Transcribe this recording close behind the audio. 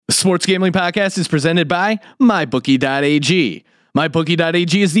Sports Gambling Podcast is presented by MyBookie.ag.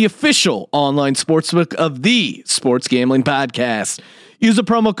 MyBookie.ag is the official online sportsbook of the Sports Gambling Podcast. Use the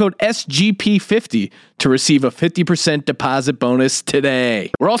promo code SGP50 to receive a 50% deposit bonus today.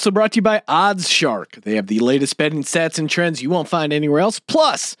 We're also brought to you by Odds Shark. They have the latest betting stats and trends you won't find anywhere else,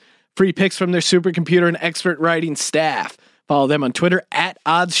 plus free picks from their supercomputer and expert writing staff. Follow them on Twitter at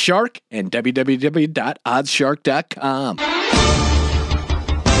OddsShark and www.oddsshark.com.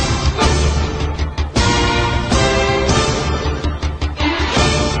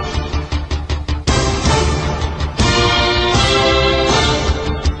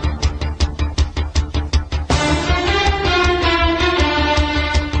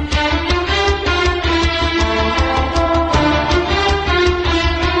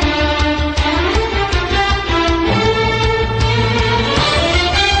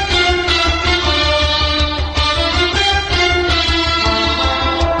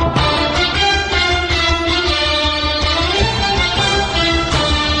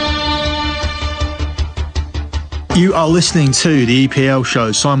 You are listening to the EPL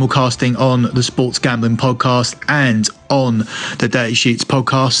Show, simulcasting on the Sports Gambling Podcast and on the Dirty Sheets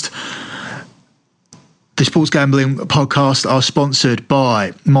Podcast. The Sports Gambling Podcast are sponsored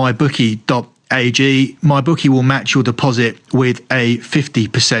by MyBookie.ag. MyBookie will match your deposit with a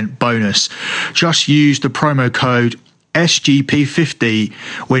 50% bonus. Just use the promo code SGP50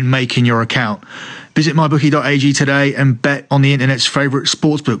 when making your account. Visit MyBookie.ag today and bet on the internet's favourite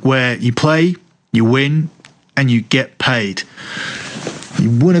sportsbook, where you play, you win, and you get paid. You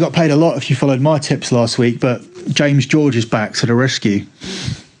wouldn't have got paid a lot if you followed my tips last week, but James George is back to the rescue.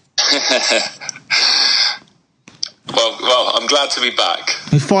 Well, I'm glad to be back.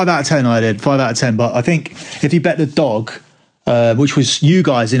 5 out of 10 I did, 5 out of 10, but I think if you bet the dog, which was you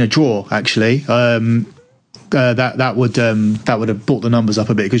guys in a draw, actually, that would have brought the numbers up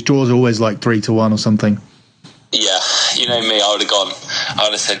a bit, because draws are always like 3-1 or something. Yeah, you know me, I would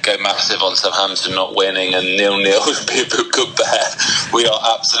have said go massive on Southampton not winning, and 0-0 would be a good bet. We are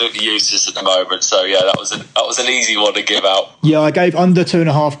absolutely useless at the moment, so yeah, that was an easy one to give out. Yeah, I gave under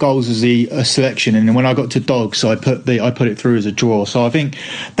 2.5 goals as a selection, and then when I got to dogs, I put it through as a draw. So I think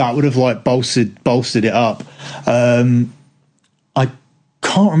that would have like bolstered it up. I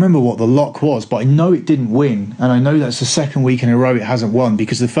can't remember what the lock was, but I know it didn't win, and I know that's the second week in a row it hasn't won,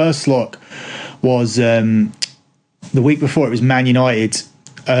 because the first lock was the week before, it was Man United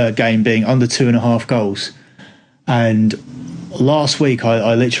game being under 2.5 goals, and last week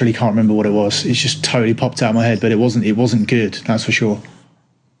I literally can't remember what it was. It's just totally popped out of my head, but it wasn't good, that's for sure.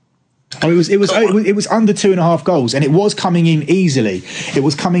 Oh, it was under 2.5 goals, and it was coming in easily. It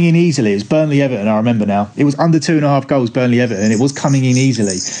was Burnley Everton, I remember now. It was under 2.5 goals, Burnley Everton, and it was coming in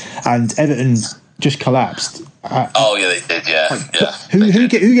easily, and Everton just collapsed. Oh yeah, they did. Yeah. Who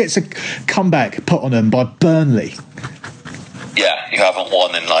gets a comeback put on them by Burnley? Yeah, you haven't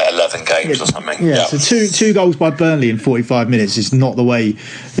won in like 11 games or something. Yeah, so two goals by Burnley in 45 minutes is not the way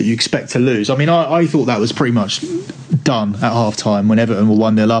that you expect to lose. I mean, I thought that was pretty much done at half-time when Everton were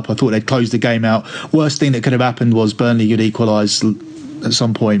 1-0 up. I thought they'd closed the game out. Worst thing that could have happened was Burnley could equalise at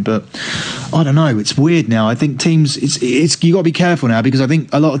some point, but I don't know. It's weird now. I think teams, it's you got to be careful now, because I think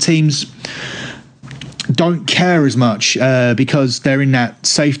a lot of teams don't care as much because they're in that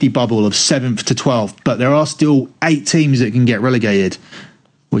safety bubble of 7th to 12th, but there are still 8 teams that can get relegated,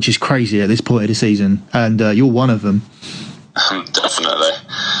 which is crazy at this point of the season, and you're one of them. Definitely.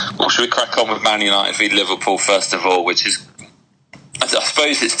 Well, should we crack on with Man United v Liverpool first of all, which is, I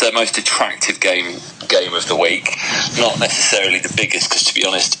suppose it's the most attractive game of the week, not necessarily the biggest, because to be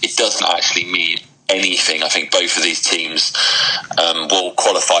honest it doesn't actually mean anything. I think both of these teams will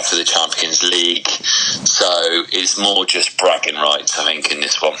qualify for the Champions League, so it's more just bragging rights, I think, in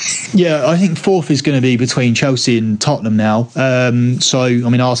this one. Yeah, I think 4th is going to be between Chelsea and Tottenham now. So, I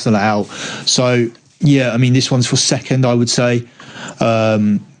mean, Arsenal are out. So, yeah, I mean, this one's for 2nd, I would say.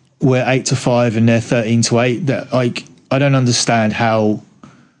 We're 8-5 and they're 13-8. That, like, I don't understand how.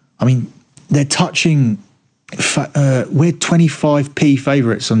 I mean, they're touching. We're 25p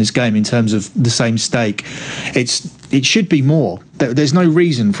favourites on this game in terms of the same stake. It should be more. There's no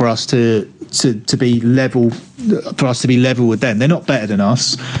reason for us to be level with them. They're not better than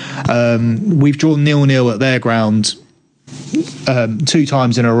us. We've drawn 0-0 at their ground 2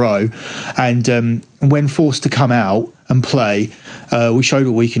 times in a row, and when forced to come out and play, we showed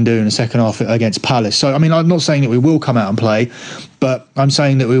what we can do in the second half against Palace. So I mean, I'm not saying that we will come out and play, but I'm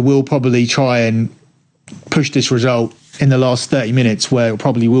saying that we will probably try and push this result in the last 30 minutes, where it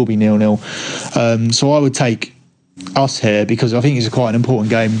probably will be 0-0. So I would take us here, because I think it's quite an important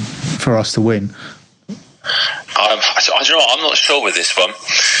game for us to win. I don't know, I'm not sure with this one.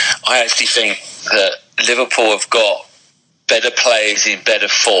 I actually think that Liverpool have got better players in better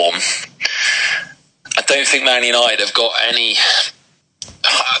form. I don't think Man United have got any.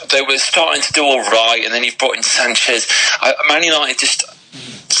 They were starting to do all right, and then you've brought in Sanchez. Man United just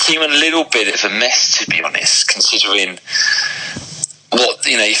seem a little bit of a mess, to be honest, considering what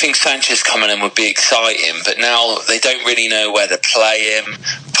you think Sanchez coming in would be exciting, but now they don't really know where to play him.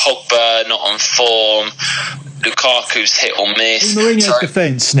 Pogba not on form. Lukaku's hit or miss. In Mourinho's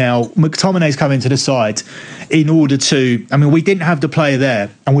defence now, McTominay's come into the side in order to. I mean, we didn't have the player there,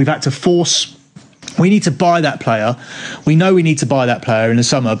 and we've had to force. We need to buy that player. We know we need to buy that player in the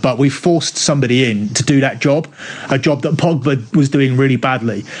summer, but we've forced somebody in to do that job, a job that Pogba was doing really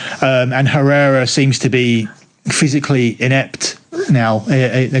badly, and Herrera seems to be physically inept now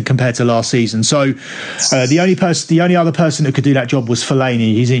compared to last season. So the only other person that could do that job was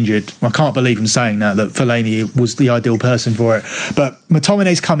Fellaini. He's injured. I can't believe I'm saying that Fellaini was the ideal person for it. But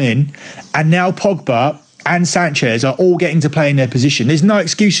McTominay's come in, and now Pogba and Sanchez are all getting to play in their position. There's no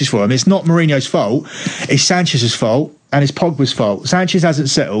excuses for him. It's not Mourinho's fault. It's Sanchez's fault, and it's Pogba's fault. Sanchez hasn't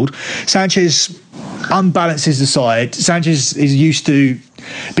settled. Sanchez unbalances the side. Sanchez is used to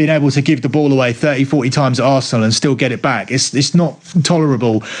being able to give the ball away 30, 40 times at Arsenal and still get it back. It's not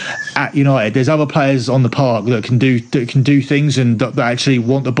tolerable at United. There's other players on the park that can do things and that actually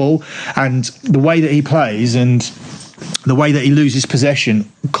want the ball. And the way that he plays and the way that he loses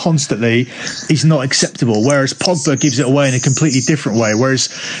possession constantly is not acceptable, whereas Pogba gives it away in a completely different way. Whereas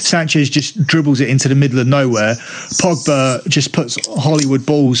Sanchez just dribbles it into the middle of nowhere, Pogba just puts Hollywood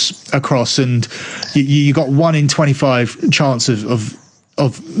balls across, and you got 1 in 25 chance of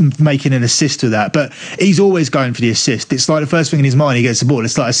making an assist to that. But he's always going for the assist. It's like the first thing in his mind, he gets the ball,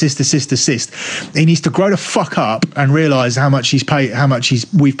 it's like assist. He needs to grow the fuck up and realise how much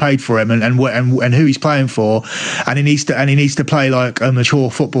we've paid for him and who he's playing for, and he needs to play like a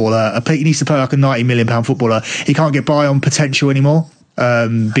mature footballer. He needs to play like a £90 million footballer. He can't get by on potential anymore.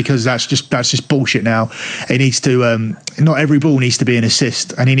 Because that's just bullshit now. He needs to not every ball needs to be an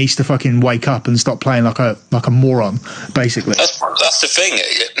assist, and he needs to fucking wake up and stop playing like a moron, basically. That's the thing.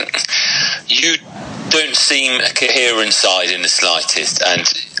 You don't seem a coherent side in the slightest, and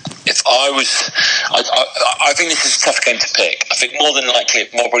if I think this is a tough game to pick. I think more than likely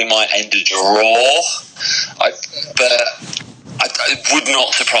it probably might end a draw, but it would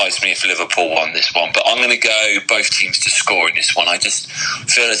not surprise me if Liverpool won this one, but I'm going to go both teams to score in this one. I just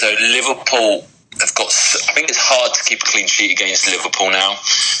feel as though Liverpool have got. I think it's hard to keep a clean sheet against Liverpool now,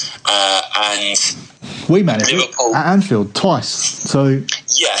 and we managed Liverpool at Anfield twice. So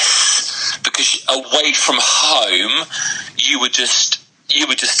yes, because away from home, you would just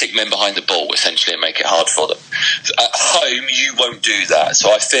stick men behind the ball essentially and make it hard for them. At home, you won't do that.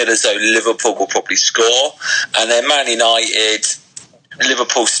 So I feel as though Liverpool will probably score, and then Man United,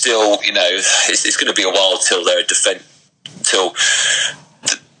 Liverpool still, it's going to be a while till they're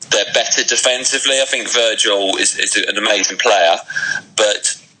better defensively. I think Virgil is an amazing player,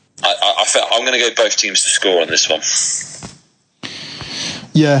 but I feel I'm going to go both teams to score on this one.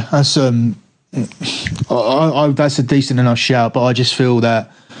 Yeah, that's that's a decent enough shout, but I just feel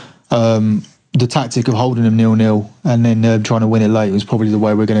that the tactic of holding them 0-0 and then trying to win it late was probably the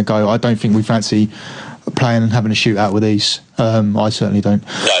way we're going to go. I don't think we fancy playing and having a shootout with these. I certainly don't.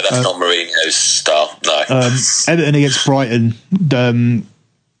 No, that's not Mourinho's style. No. Everton against Brighton.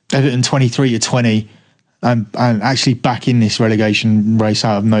 Everton 23-20. And actually back in this relegation race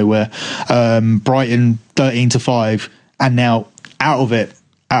out of nowhere. Brighton 13-5, and now out of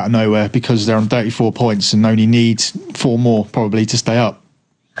nowhere because they're on 34 points and only need 4 more probably to stay up.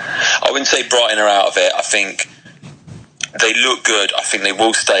 I wouldn't say Brighton are out of it. I think they look good. I think they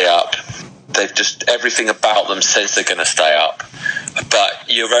will stay up. They've just, everything about them says they're going to stay up. But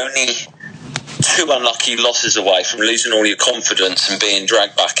you're only 2 unlucky losses away from losing all your confidence and being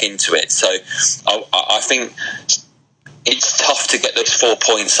dragged back into it. So I think it's tough to get those 4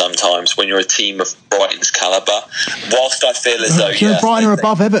 points sometimes when you're a team of Brighton's calibre. Whilst I feel as though Brighton are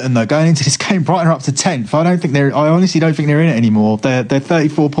above Everton though going into this game. Brighton are up to 10th. I honestly don't think they're in it anymore. They're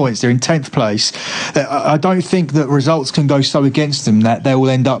 34 points. They're in 10th place. I don't think that results can go so against them that they'll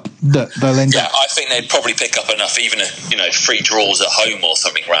end up. I think they'd probably pick up enough, even 3 draws at home or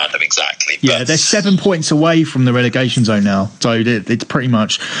something random. Exactly. Yeah, they're 7 points away from the relegation zone now. So it's pretty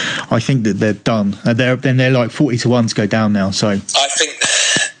much. I think that they're done. They're like 40-1 to go down now. So I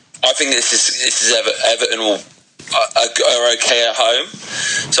think this is Everton are okay at home.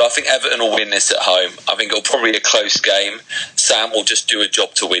 So I think Everton will win this at home. I think it'll probably be a close game. Sam will just do a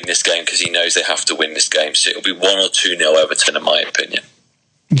job to win this game because he knows they have to win this game. So it'll be 1 or 2-0 Everton, in my opinion.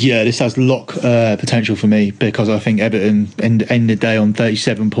 Yeah, this has lock potential for me because I think Everton end the day on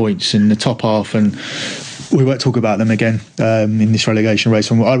 37 points in the top half, and we won't talk about them again in this relegation race.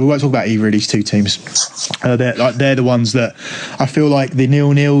 We won't talk about either of these two teams. They're the ones that I feel like the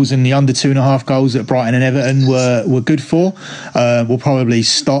 0-0s and the under 2.5 goals that Brighton and Everton were good for will probably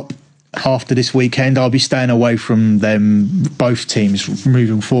stop after this weekend. I'll be staying away from them, both teams,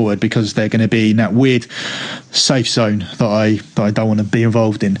 moving forward, because they're going to be in that weird safe zone that I don't want to be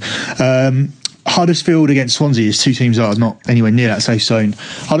involved in. Huddersfield against Swansea is two teams that are not anywhere near that safe zone.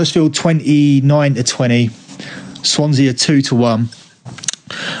 Huddersfield 29-20, Swansea are 2-1.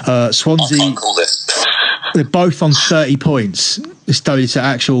 Swansea, I can't call this. They're both on 30 points. It's a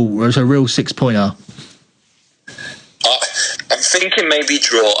real 6-pointer. I'm thinking maybe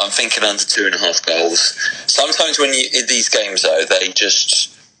draw. I'm thinking under 2.5 goals. Sometimes when you in these games, though, they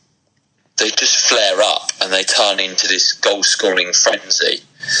just flare up and they turn into this goal scoring frenzy.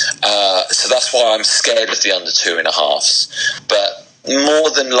 So that's why I'm scared of the under 2.5s. But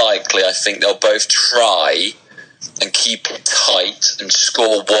more than likely, I think they'll both try and keep it tight and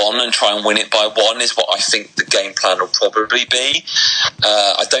score one and try and win it by one is what I think the game plan will probably be.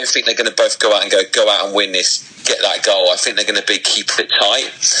 I don't think they're going to both go out and win this, get that goal. I think they're going to be keep it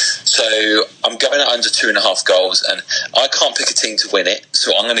tight. So I'm going at under 2.5 goals, and I can't pick a team to win it.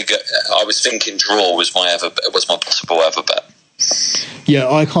 So I'm going to go. I was thinking draw was my possible ever bet. Yeah,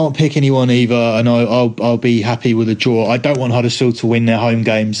 I can't pick anyone either, and I'll be happy with a draw. I don't want Huddersfield to win their home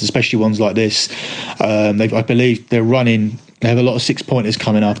games, especially ones like this. I believe they have a lot of 6-pointers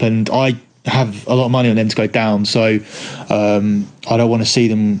coming up, and I have a lot of money on them to go down. So I don't want to see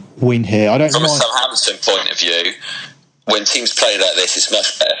them win here. From a Southampton point of view, when teams play like this, it's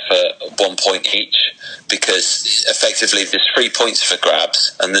much better for 1 point each, because effectively there's 3 points for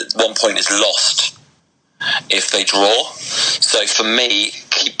grabs, and the 1 point is lost if they draw. So for me,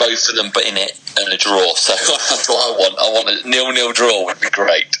 keep both of them in it and a draw. So that's what I want. I want a 0-0 draw would be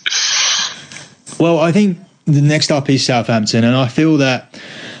great. Well, I think the next up is Southampton, and I feel that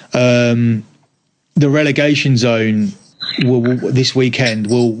the relegation zone this weekend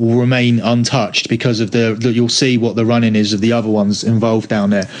will remain untouched because of you'll see what the running is of the other ones involved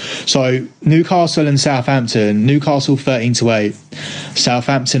down there. So Newcastle and Southampton. Newcastle 13-8,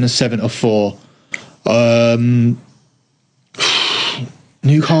 Southampton are 7-4.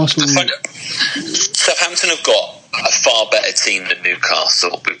 Newcastle. Southampton have got a far better team than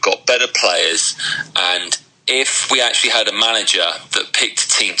Newcastle. We've got better players, and if we actually had a manager that picked a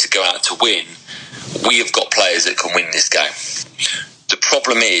team to go out to win, we have got players that can win this game. The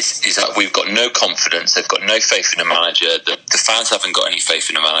problem is that we've got no confidence. They've got no faith in the manager. The fans haven't got any faith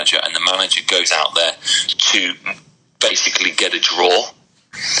in the manager, and the manager goes out there to basically get a draw.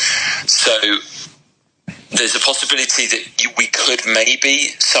 So there's a possibility that we could maybe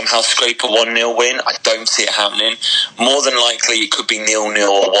somehow scrape a 1-0 win. I don't see it happening. More than likely, it could be 0-0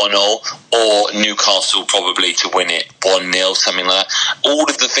 or 1-0, or Newcastle probably to win it 1-0, something like that. All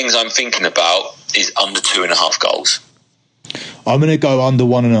of the things I'm thinking about is under 2.5 goals. I'm going to go under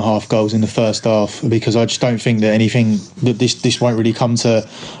 1.5 goals in the first half, because I just don't think that this won't really come to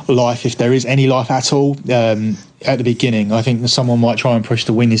life, if there is any life at all, at the beginning. I think that someone might try and push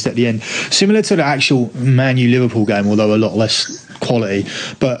to win this at the end, similar to the actual Man U Liverpool game, although a lot less quality.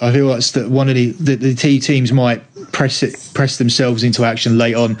 But I feel like one of the teams might press themselves into action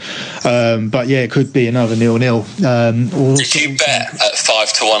late on. But yeah, it could be another 0-0. Did you bet at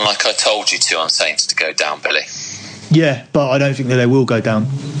 5-1 like I told you to on Saints to go down, Billy? Yeah, but I don't think that they will go down.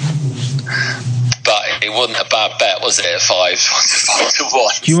 But it wasn't a bad bet, was it? At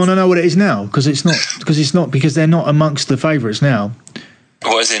 5-1. Do you want to know what it is now? Because they're not amongst the favourites now.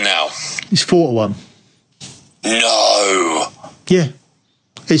 What is it now? It's 4-1. No. Yeah,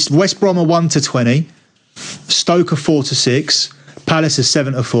 it's West Brom are 1-20, Stoke are 4-6, Palace are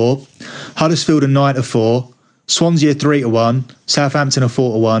 7-4, Huddersfield are 9-4. Swansea are 3-1, Southampton are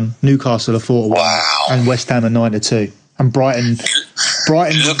 4-1, Newcastle are 4-1, wow, and West Ham are 9-2. And Brighton.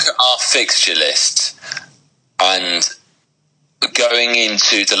 Look at our fixture list, and going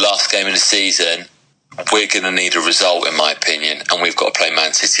into the last game of the season, we're going to need a result, in my opinion, and we've got to play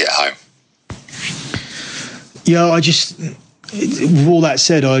Man City at home. Yeah, with all that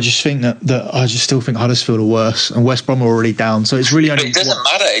said, I just think that I just still think Huddersfield are worse, and West Brom are already down. So it's really only. But it doesn't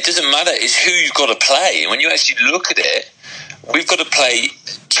matter. It doesn't matter. It's who you've got to play. When you actually look at it, we've got to play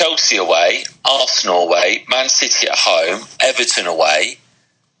Chelsea away, Arsenal away, Man City at home, Everton away,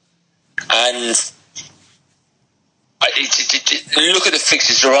 and Look at the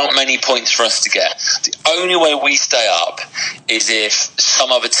fixtures. There aren't many points for us to get. The only way we stay up is if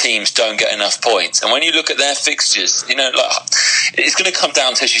some other teams don't get enough points. And when you look at their fixtures, it's going to come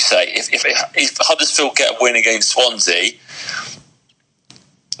down to, as you say, if Huddersfield get a win against Swansea,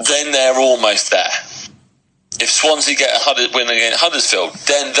 then they're almost there. If Swansea get a win against Huddersfield,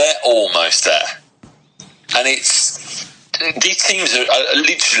 then they're almost there. And these teams are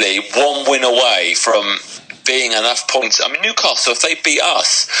literally one win away from being enough points. I mean, Newcastle, if they beat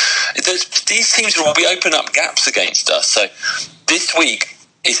us, these teams will be opening up gaps against us. So this week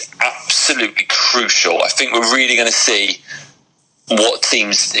is absolutely crucial. I think we're really going to see what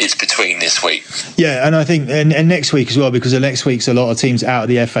teams is between this week. Yeah, and I think and next week as well, because the next week's a lot of teams out of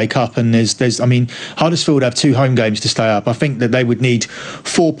the FA Cup, and there's I mean, Huddersfield have 2 home games to stay up. I think that they would need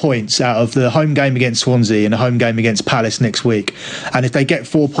 4 points out of the home game against Swansea and a home game against Palace next week. And if they get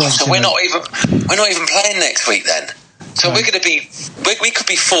 4 points, so we're not even playing next week then. So we're going to be we could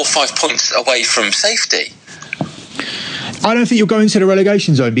be 4 or 5 points away from safety. I don't think you'll go into the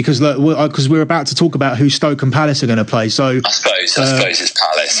relegation zone because we're about to talk about who Stoke and Palace are going to play. So I suppose it's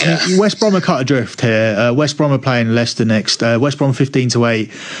Palace. Yeah. West Brom are cut adrift here. West Brom are playing Leicester next. West Brom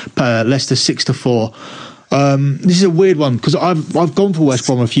 15-8, Leicester 6-4. This is a weird one because I've gone for West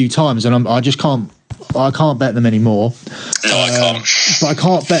Brom a few times and I can't bet them anymore. No, I can't. But I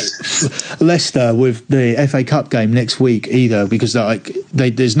can't bet Leicester with the FA Cup game next week either because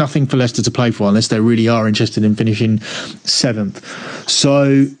there's nothing for Leicester to play for unless they really are interested in finishing 7th.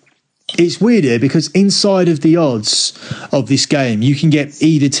 So it's weird here because inside of the odds of this game, you can get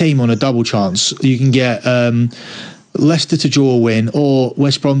either team on a double chance. You can get Leicester to draw a win or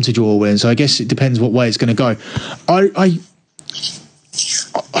West Brom to draw a win. So I guess it depends what way it's going to go.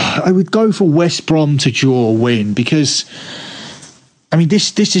 I would go for West Brom to draw a win because, I mean,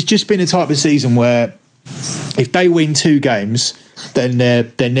 this has just been a type of season where if they win 2 games, then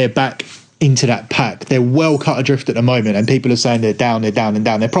they're back into that pack. They're well cut adrift at the moment, and people are saying they're down.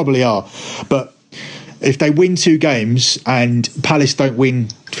 They probably are, but if they win 2 games and Palace don't win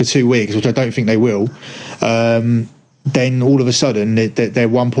for 2 weeks, which I don't think they will, then all of a sudden they're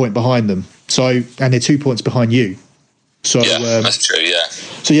 1 point behind them. So, and they're 2 points behind you. So yeah, that's true. Yeah.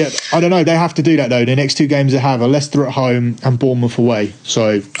 So yeah, I don't know. They have to do that though. The next 2 games they have are Leicester at home and Bournemouth away.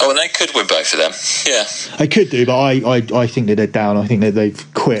 So and they could win both of them. Yeah, they could do, but I think that they're down. I think that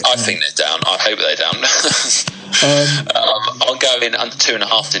they've quit. I think they're down. I hope they're down. I'll go in under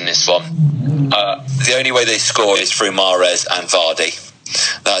 2.5 in this one. The only way they score is through Mahrez and Vardy.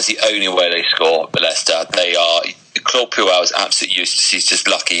 That's the only way they score. But Leicester, they are. Claude Puel is absolutely useless. He's just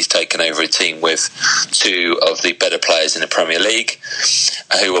lucky he's taken over a team with 2 of the better players in the Premier League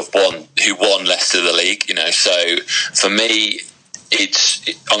who won Leicester the league. So for me,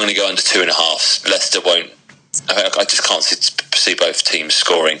 I'm going to go under 2.5. Leicester won't. I just can't see both teams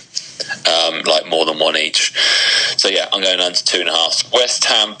scoring like more than 1 each. So yeah, I'm going under 2.5. West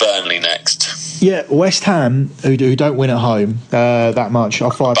Ham, Burnley next. Yeah, West Ham, who don't win at home that much,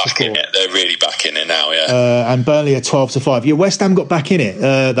 are 5 to 4. They're really back in it now, yeah. And Burnley are 12-5. Yeah, West Ham got back in it.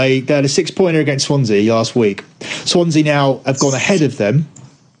 They had a 6-pointer against Swansea last week. Swansea now have gone ahead of them.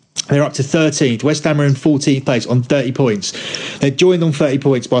 They're up to 13th. West Ham are in 14th place on 30 points. They're joined on 30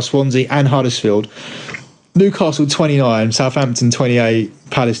 points by Swansea and Huddersfield. Newcastle 29, Southampton 28,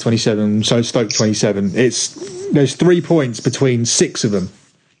 Palace 27, so Stoke 27. There's 3 points between 6 of them.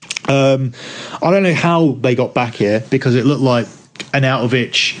 I don't know how they got back here because it looked like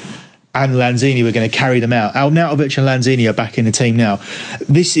Arnautovic and Lanzini were going to carry them out. Arnautovic and Lanzini are back in the team now.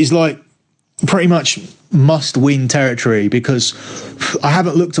 This is like pretty much must-win territory because I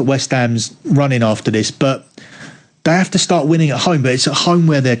haven't looked at West Ham's running after this, but they have to start winning at home, but it's at home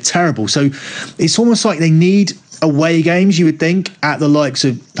where they're terrible. So it's almost like they need away games, you would think, at the likes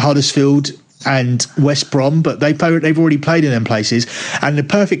of Huddersfield and West Brom, but they've already played in them places. And the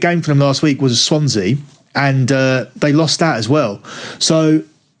perfect game for them last week was Swansea, and they lost that as well. So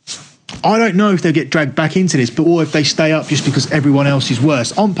I don't know if they'll get dragged back into this, or if they stay up just because everyone else is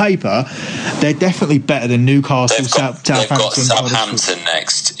worse. On paper, they're definitely better than Newcastle, Southampton. They've got Southampton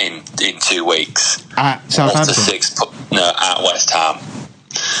next in 2 weeks. At Southampton? At West Ham.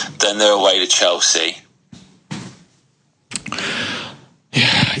 Then they're away to Chelsea.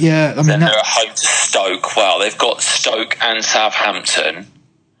 Yeah, I mean, then they're at home to Stoke. Well, they've got Stoke and Southampton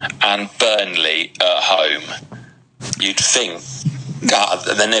and Burnley at home. You'd think. God,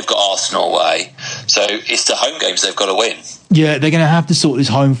 then they've got Arsenal away. So it's the home games they've got to win. Yeah, they're going to have to sort this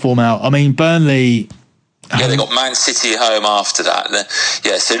home form out. I mean, Burnley... Yeah, they've got Man City at home after that.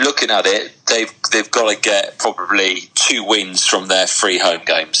 Yeah, so looking at it, they've got to get probably 2 wins from their 3 home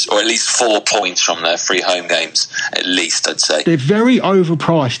games, or at least 4 points from their 3 home games, at least, I'd say. They're very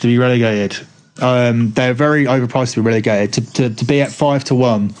overpriced to be relegated. They're very overpriced to be relegated. To be at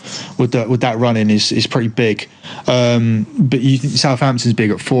 5-1 with that running is pretty big. But you think Southampton's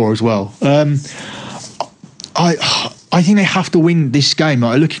big at 4 as well. I think they have to win this game.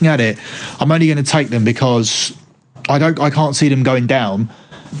 Like, looking at it, I'm only going to take them because I can't see them going down.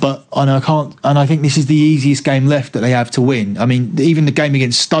 I think this is the easiest game left that they have to win. I mean, even the game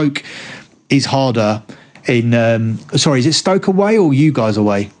against Stoke is harder. Is it Stoke away or you guys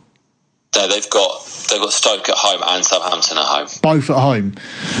away? No, they've got Stoke at home and Southampton at home. Both at home.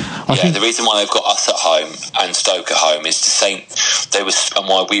 I think the reason why they've got us at home and Stoke at home is and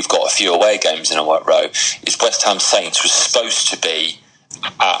why we've got a few away games in a row is West Ham Saints was supposed to be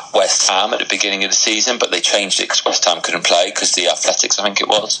at West Ham at the beginning of the season, but they changed it because West Ham couldn't play because the Athletics, I think it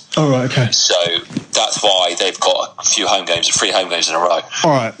was. All right, okay. So that's why they've got a few 3 home games in a row.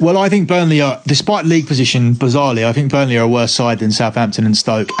 All right. Well, I think Burnley are, despite league position, bizarrely, I think Burnley are a worse side than Southampton and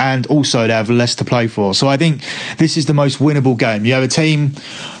Stoke, and also they have less to play for. So I think this is the most winnable game. You have a team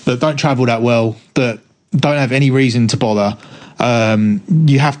that don't travel that well, that don't have any reason to bother.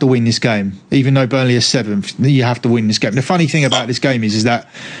 You have to win this game. Even though Burnley is 7th, you have to win this game. The funny thing about this game is that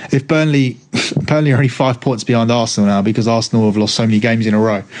if Burnley are only 5 points behind Arsenal now because Arsenal have lost so many games in a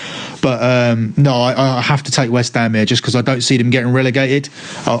row. But no, I have to take West Ham here just because I don't see them getting relegated.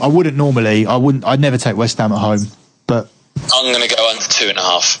 I wouldn't normally. I'd never take West Ham at home. But I'm going to go under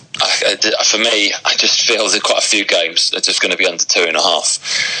 2.5. For me, I just feel there's quite a few games that are just going to be under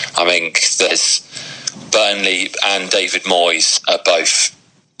 2.5. I mean, there's Burnley and David Moyes are both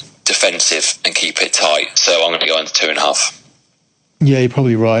defensive and keep it tight, so I'm going to go under 2.5. Yeah, you're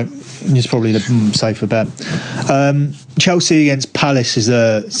probably right. It's probably the safer bet. Chelsea against Palace is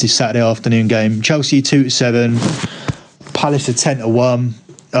this Saturday afternoon game. Chelsea 2-7, Palace 10-1.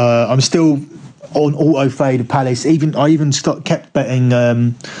 I'm still on auto fade of Palace. I kept betting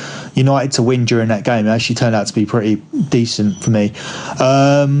United to win during that game. It actually turned out to be pretty decent for me.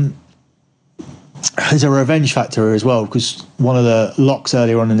 There's a revenge factor as well because one of the locks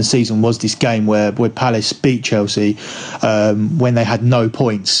earlier on in the season was this game where Palace beat Chelsea when they had no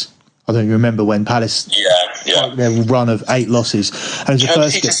points. I don't even remember when Palace broke their run of 8 losses. And it was the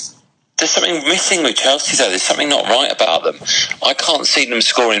first there's something missing with Chelsea though. There's something not right about them. I can't see them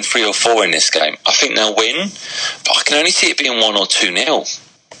scoring 3 or 4 in this game. I think they'll win, but I can only see it being 1 or 2-0.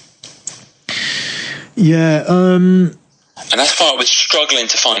 Yeah. And that's why I was struggling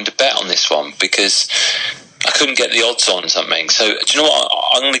to find a bet on this one because I couldn't get the odds on something. So do you know what?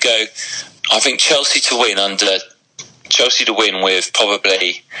 I'm going to go. I think Chelsea to win with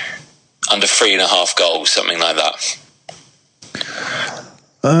probably under 3.5 goals, something like that.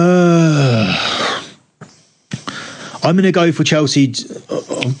 I'm going to go for Chelsea.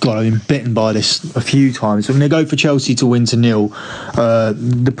 Oh God, I've been bitten by this a few times. I'm going to go for Chelsea to win 0.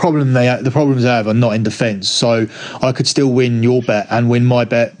 The problems they have are not in defence, so I could still win your bet and win my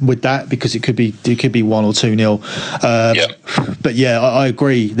bet with that because it could be 1 or 2-0. But yeah, I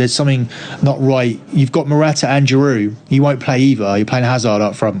agree. There's something not right. You've got Morata and Giroud. You won't play either. You're playing Hazard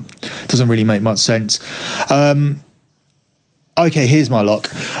up front. Doesn't really make much sense. Okay, here's my lock: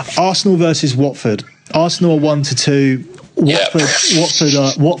 Arsenal versus Watford. Arsenal are 1-2.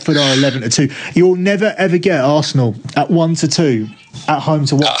 Watford are 11-2. You'll never ever get Arsenal at 1-2 at home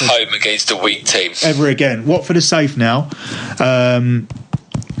to Watford. At home against a weak team. Ever again. Watford are safe now. I'm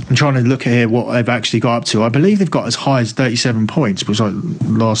trying to look at here what they've actually got up to. I believe they've got as high as 37 points, which I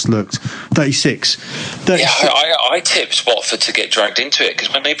last looked. 36. Yeah, I tipped Watford to get dragged into it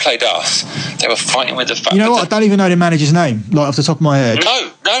because when they played us, they were fighting with the fact. You know what? I don't even know the manager's name, like off the top of my head. No.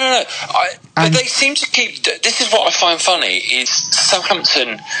 But they seem to keep. This is what I find funny: is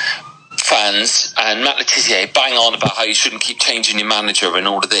Southampton fans and Matt Letizia bang on about how you shouldn't keep changing your manager and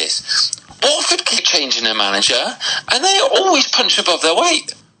all of this. Watford keep changing their manager, and they always punch above their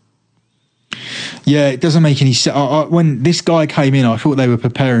weight. Yeah, it doesn't make any sense. When this guy came in, I thought they were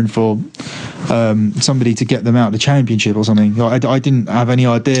preparing for somebody to get them out of the Championship or something. I didn't have any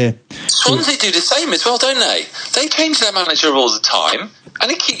idea. Swansea do the same as well, don't they? They change their manager all the time, and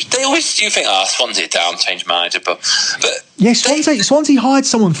they always do think, Swansea down, change manager, but yeah, Swansea hired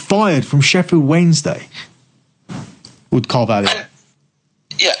someone fired from Sheffield Wednesday with Carvalho.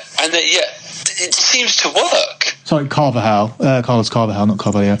 It seems to work. Sorry, Carvalho, Carlos Carvalho, not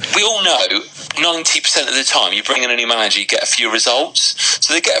Carvalho. We all know 90% of the time you bring in a new manager, you get a few results.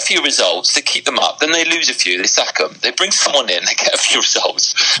 So they get a few results, they keep them up, then they lose a few, they sack them. They bring someone in, they get a few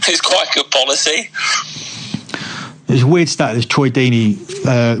results. It's quite a good policy. It's a weird stat. There's Troy Deeney.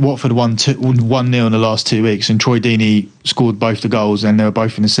 Watford won 1-0 in the last 2 weeks, and Troy Deeney scored both the goals, and they were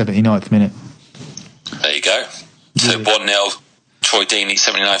both in the 79th minute. There you go. So 1-0. Troy Deeney,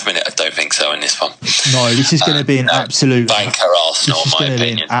 79th minute. I don't think so in this one. No, this is going to be an absolute banker Arsenal, in my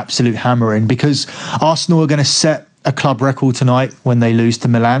opinion. An absolute hammering, because Arsenal are going to set a club record tonight when they lose to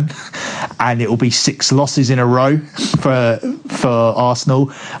Milan, and it will be 6 losses in a row for Arsenal,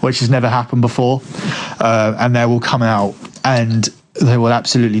 which has never happened before. And they will come out and they will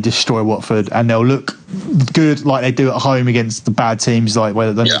absolutely destroy Watford, and they'll look good like they do at home against the bad teams, like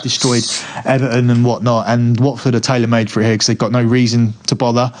whether they destroyed Everton and whatnot. And Watford are tailor-made for it here because they've got no reason to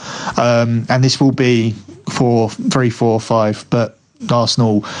bother. And this will be 3, 4, 5. But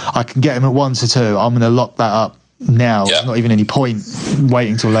Arsenal, I can get them at 1-2. I'm going to lock that up now. There's not even any point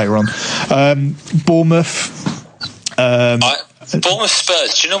waiting till later on. Bournemouth. Bournemouth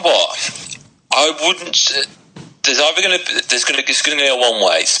Spurs. Do you know what? I wouldn't. It's going to go one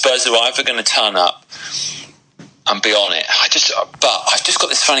way. Spurs are either going to turn up and be on it. But I've just got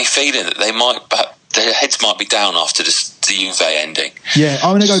this funny feeling that their heads might be down after the Juve ending. Yeah,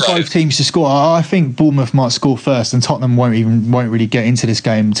 I'm going to go both teams to score. I think Bournemouth might score first, and Tottenham won't really get into this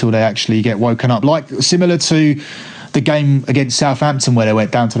game until they actually get woken up. Like similar to the game against Southampton, where they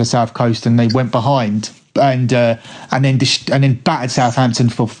went down to the south coast and they went behind. And then battered Southampton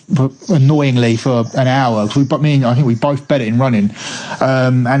for annoyingly for an hour. I think we both bet it in running,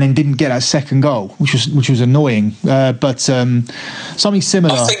 and then didn't get that second goal, which was annoying. But something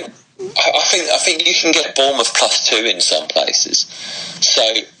similar. I think you can get Bournemouth +2 in some places. So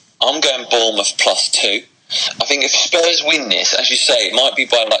I'm going Bournemouth +2. I think if Spurs win this, as you say, it might be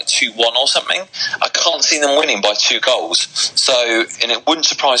by like 2-1 or something. I can't see them winning by 2 goals. And it wouldn't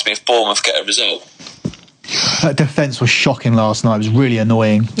surprise me if Bournemouth get a result. That defence was shocking last night. It was really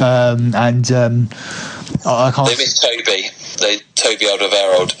annoying. I can't. They missed Toby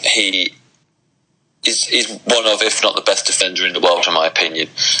Alderweireld. He is one of, if not the best defender in the world, in my opinion.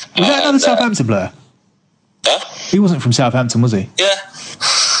 Was that another Southampton player? He wasn't from Southampton, was he? Yeah.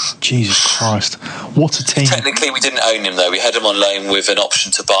 Jesus Christ. What a team. Technically, we didn't own him, though. We had him on loan with an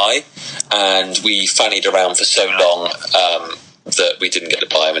option to buy, and we fannied around for so long that we didn't get to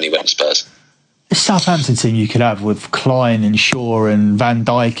buy him, and he went to Spurs. The Southampton team you could have with Klein and Shaw and Van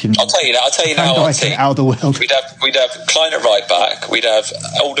Dijk and I'll tell you now. Alderweireld. We'd have Klein at right back. We'd have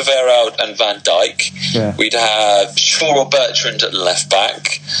Alderweireld and Van Dijk. Yeah. We'd have Shaw or Bertrand at left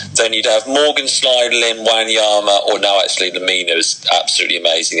back. Then you'd have Morgan, Sneijderlin, Wanyama, or now actually Lamina is absolutely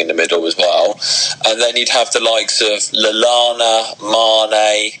amazing in the middle as well. And then you'd have the likes of Lallana,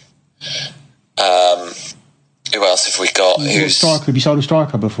 Mane. Who else have we got? Have you sold a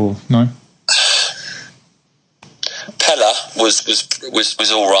striker before? No. Pella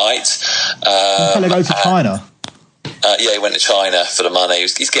was all right. Pella go to China? He went to China for the money.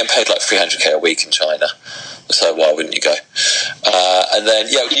 He's getting paid like 300k a week in China. So why wouldn't you go? And then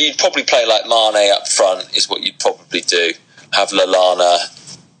you'd probably play like Mane up front is what you'd probably do. Have Lallana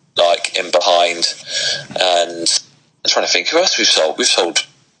like in behind, and I'm trying to think who else we've sold. We've sold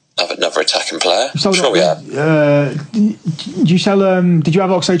another attacking player. I'm sure we have. Did you sell? Did you have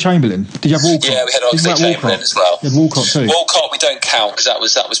Oxlade-Chamberlain? Did you have Walcott? Yeah, we had Oxlade-Chamberlain as well. You had Walcott too. Walcott we don't count because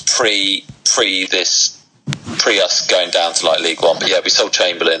that was pre us going down to like League One. But yeah, we sold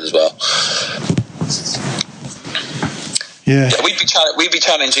Chamberlain as well. Yeah, we'd be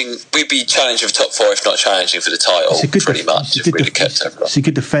challenging for top 4, if not challenging for the title. Pretty much. If we'd have kept everyone. It's a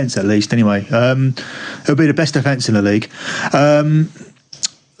good defence at least. Anyway, it'll be the best defence in the league.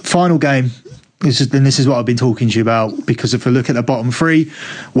 Final game. This is what I've been talking to you about, because if we look at the bottom 3,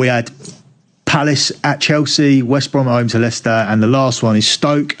 we had Palace at Chelsea, West Brom at home to Leicester, and the last one is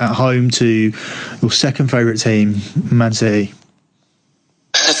Stoke at home to your second favourite team, Man City.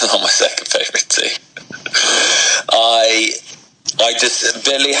 Not my second favourite team.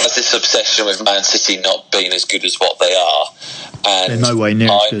 Billy has this obsession with Man City not being as good as what they are. And they're no way near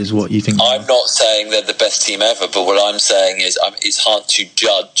as good as what you think. I'm not saying they're the best team ever, but what I'm saying is it's hard to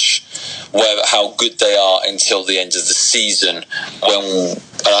judge how good they are until the end of the season. And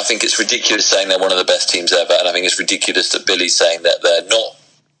I think it's ridiculous saying they're one of the best teams ever, and I think it's ridiculous that Billy's saying that they're not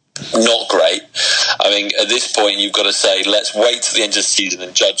great. I mean, at this point, you've got to say, let's wait till the end of the season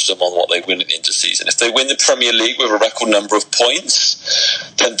and judge them on what they win at the end of the season. If they win the Premier League with a record number of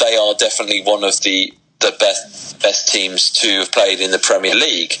points, then they are definitely one of the best teams to have played in the Premier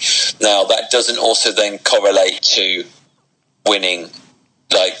League. Now, that doesn't also then correlate to winning,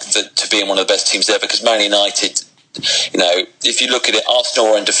 to being one of the best teams ever, because Man United, if you look at it,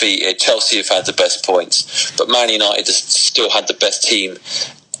 Arsenal are undefeated, Chelsea have had the best points, but Man United has still had the best team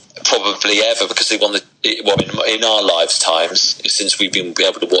probably ever, because they won in our lifetimes, since we've been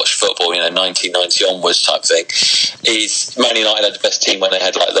able to watch football, 1990 onwards type thing, is Man United had the best team when they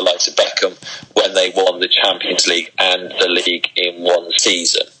had like the likes of Beckham, when they won the Champions League and the league in one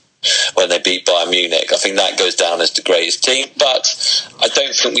season, when they beat Bayern Munich. I think that goes down as the greatest team, but I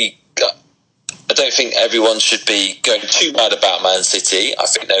don't think everyone should be going too mad about Man City. I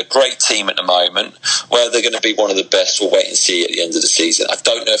think they're a great team at the moment. Where they're going to be one of the best, we'll wait and see at the end of the season. I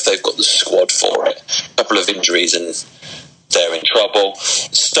don't know if they've got the squad for it. A couple of injuries and they're in trouble.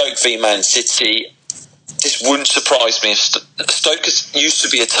 Stoke v Man City. This wouldn't surprise me if Stoke used to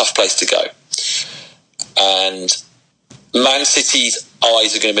be a tough place to go. And Man City's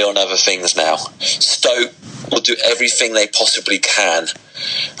eyes are going to be on other things now. Stoke will do everything they possibly can.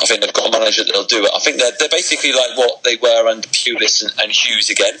 I think they've got a manager that'll do it. I think they're basically like what they were under Pulis and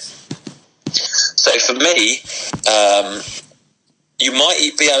Hughes again. So for me, you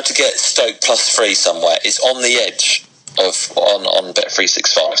might be able to get Stoke +3 somewhere. It's on the edge on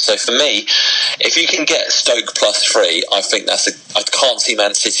Bet365. So for me, if you can get Stoke +3, I think I can't see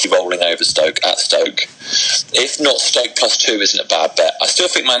Man City rolling over Stoke at Stoke. If not, Stoke +2 isn't a bad bet. I still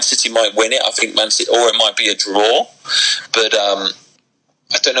think Man City might win it. I think Man City, or it might be a draw. But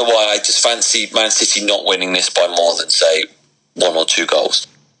I don't know why. I just fancy Man City not winning this by more than, say, 1 or 2 goals.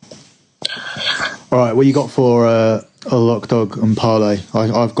 All right, what you got for a lock dog and parlay?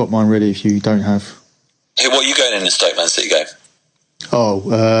 I've got mine ready if you don't have. Hey, what are you going in the Stoke Man City game?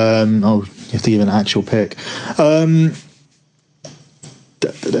 You have to give an actual pick.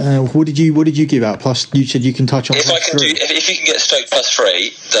 What did you give out? Plus, you said you can touch on. If you can get Stoke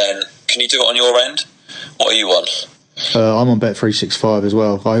 +3, then can you do it on your end? What are you on? I'm on Bet365 as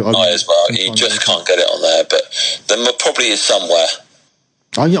well. I as well. You just can't get it on there, but there probably is somewhere.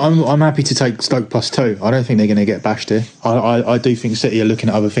 I'm happy to take Stoke +2. I don't think they're going to get bashed here. I do think City are looking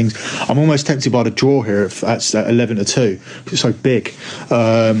at other things. I'm almost tempted by the draw here at 11-2. It's so big.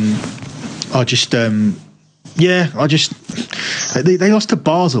 They lost to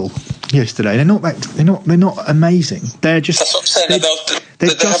Basel yesterday. They're not amazing. They're just. That's what I'm saying. They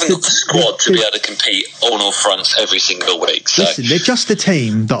haven't got the squad to be able to compete on all fronts every single week. So. Listen, they're just the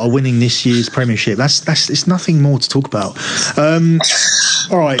team that are winning this year's Premiership. It's nothing more to talk about.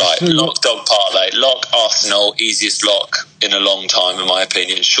 All right. So, lock dog parlay. Lock Arsenal, easiest lock in a long time, in my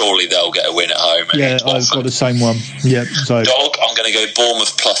opinion. Surely they'll get a win at home. Yeah, I've got the same one. Yeah. So dog, I'm going to go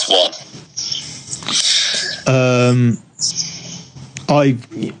Bournemouth +1.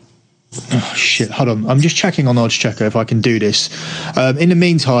 Hold on. I'm just checking on Odds Checker if I can do this. In the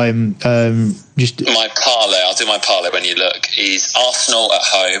meantime, just my parlay. I'll do my parlay when you look. Is Arsenal at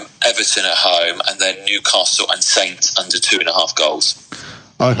home, Everton at home, and then Newcastle and Saints under 2.5 goals.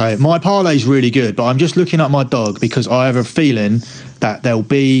 Okay, my parlay's really good, but I'm just looking at my dog because I have a feeling that there'll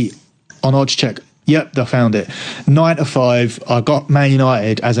be on Odds Check. Yep, I found it. 9-5. I got Man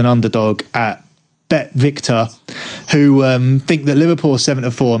United as an underdog at Bet Victor, who think that Liverpool are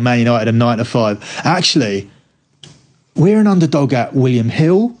 7-4 and Man United are 9-5. Actually, we're an underdog at William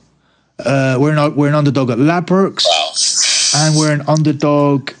Hill. We're an underdog at Ladbrokes. Wow. And we're an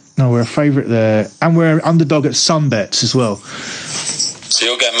underdog. No, we're a favourite there, and we're an underdog at Sunbets as well. So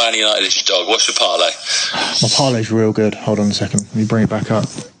you'll get Man United as your dog. What's your parlay? My parlay's real good. Hold on a second. Let me bring it back up.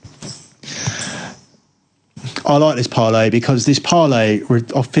 I like this parlay because this parlay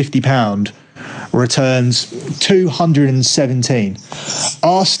of £50 returns 217.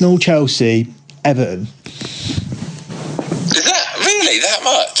 Arsenal, Chelsea, Everton. Is that really that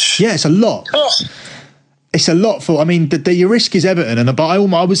much? Yeah, it's a lot. Oh. It's a lot for. I mean, your risk is Everton, but I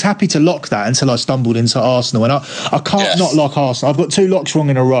was happy to lock that until I stumbled into Arsenal, and I can't not lock Arsenal. I've got 2 locks wrong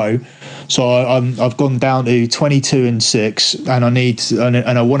in a row, so I've gone down to 22-6,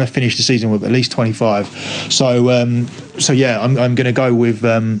 and I want to finish the season with at least 25. So yeah, I'm going to go with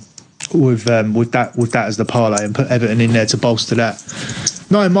that as the parlay and put Everton in there to bolster that.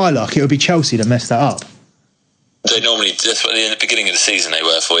 Not in my luck, it would be Chelsea that messed that up. They normally just in the beginning of the season they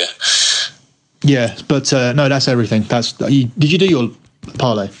were for you. Yeah, but no, that's everything. Did you do your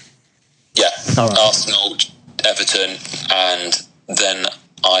parlay? Yeah, all right. Arsenal, Everton, and then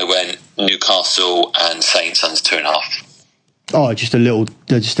I went Newcastle and Saints under 2.5. Oh, just a little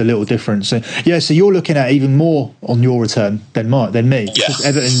difference. So you're looking at even more on your return than me. Yeah.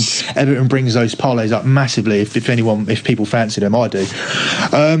 Because Everton brings those parlays up massively. If people fancy them, I do.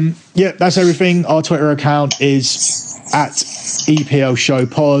 That's everything. Our Twitter account is at EPL Show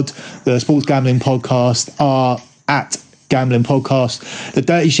Pod. The Sports Gambling Podcast are at Gambling Podcast. The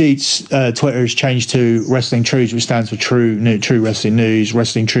Dirty Sheets Twitter has changed to Wrestling Truths, which stands for True Wrestling News.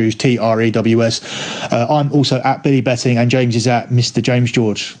 Wrestling Truths, TREWS. I'm also at Billy Betting, and James is at Mr. James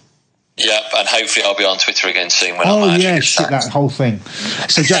George. Yep, and hopefully I'll be on Twitter again soon. When That whole thing.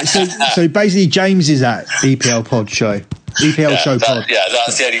 So basically, James is at EPL Pod Show, EPL Show Pod. Yeah,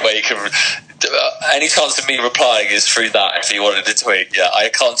 that's the only way you can. Any chance of me replying is through that. If you wanted to tweet, I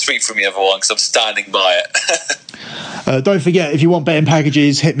can't tweet from the other one because I'm standing by it. Don't forget, if you want betting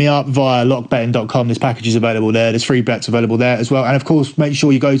packages, hit me up via lockbetting.com. There's packages available there. There's free bets available there as well. And of course, make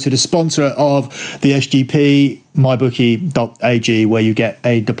sure you go to the sponsor of the SGP, mybookie.ag, where you get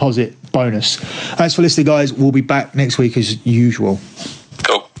a deposit bonus. Thanks for listening, guys. We'll be back next week as usual.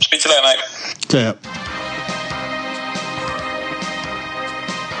 Cool. Speak to you later, mate. See ya.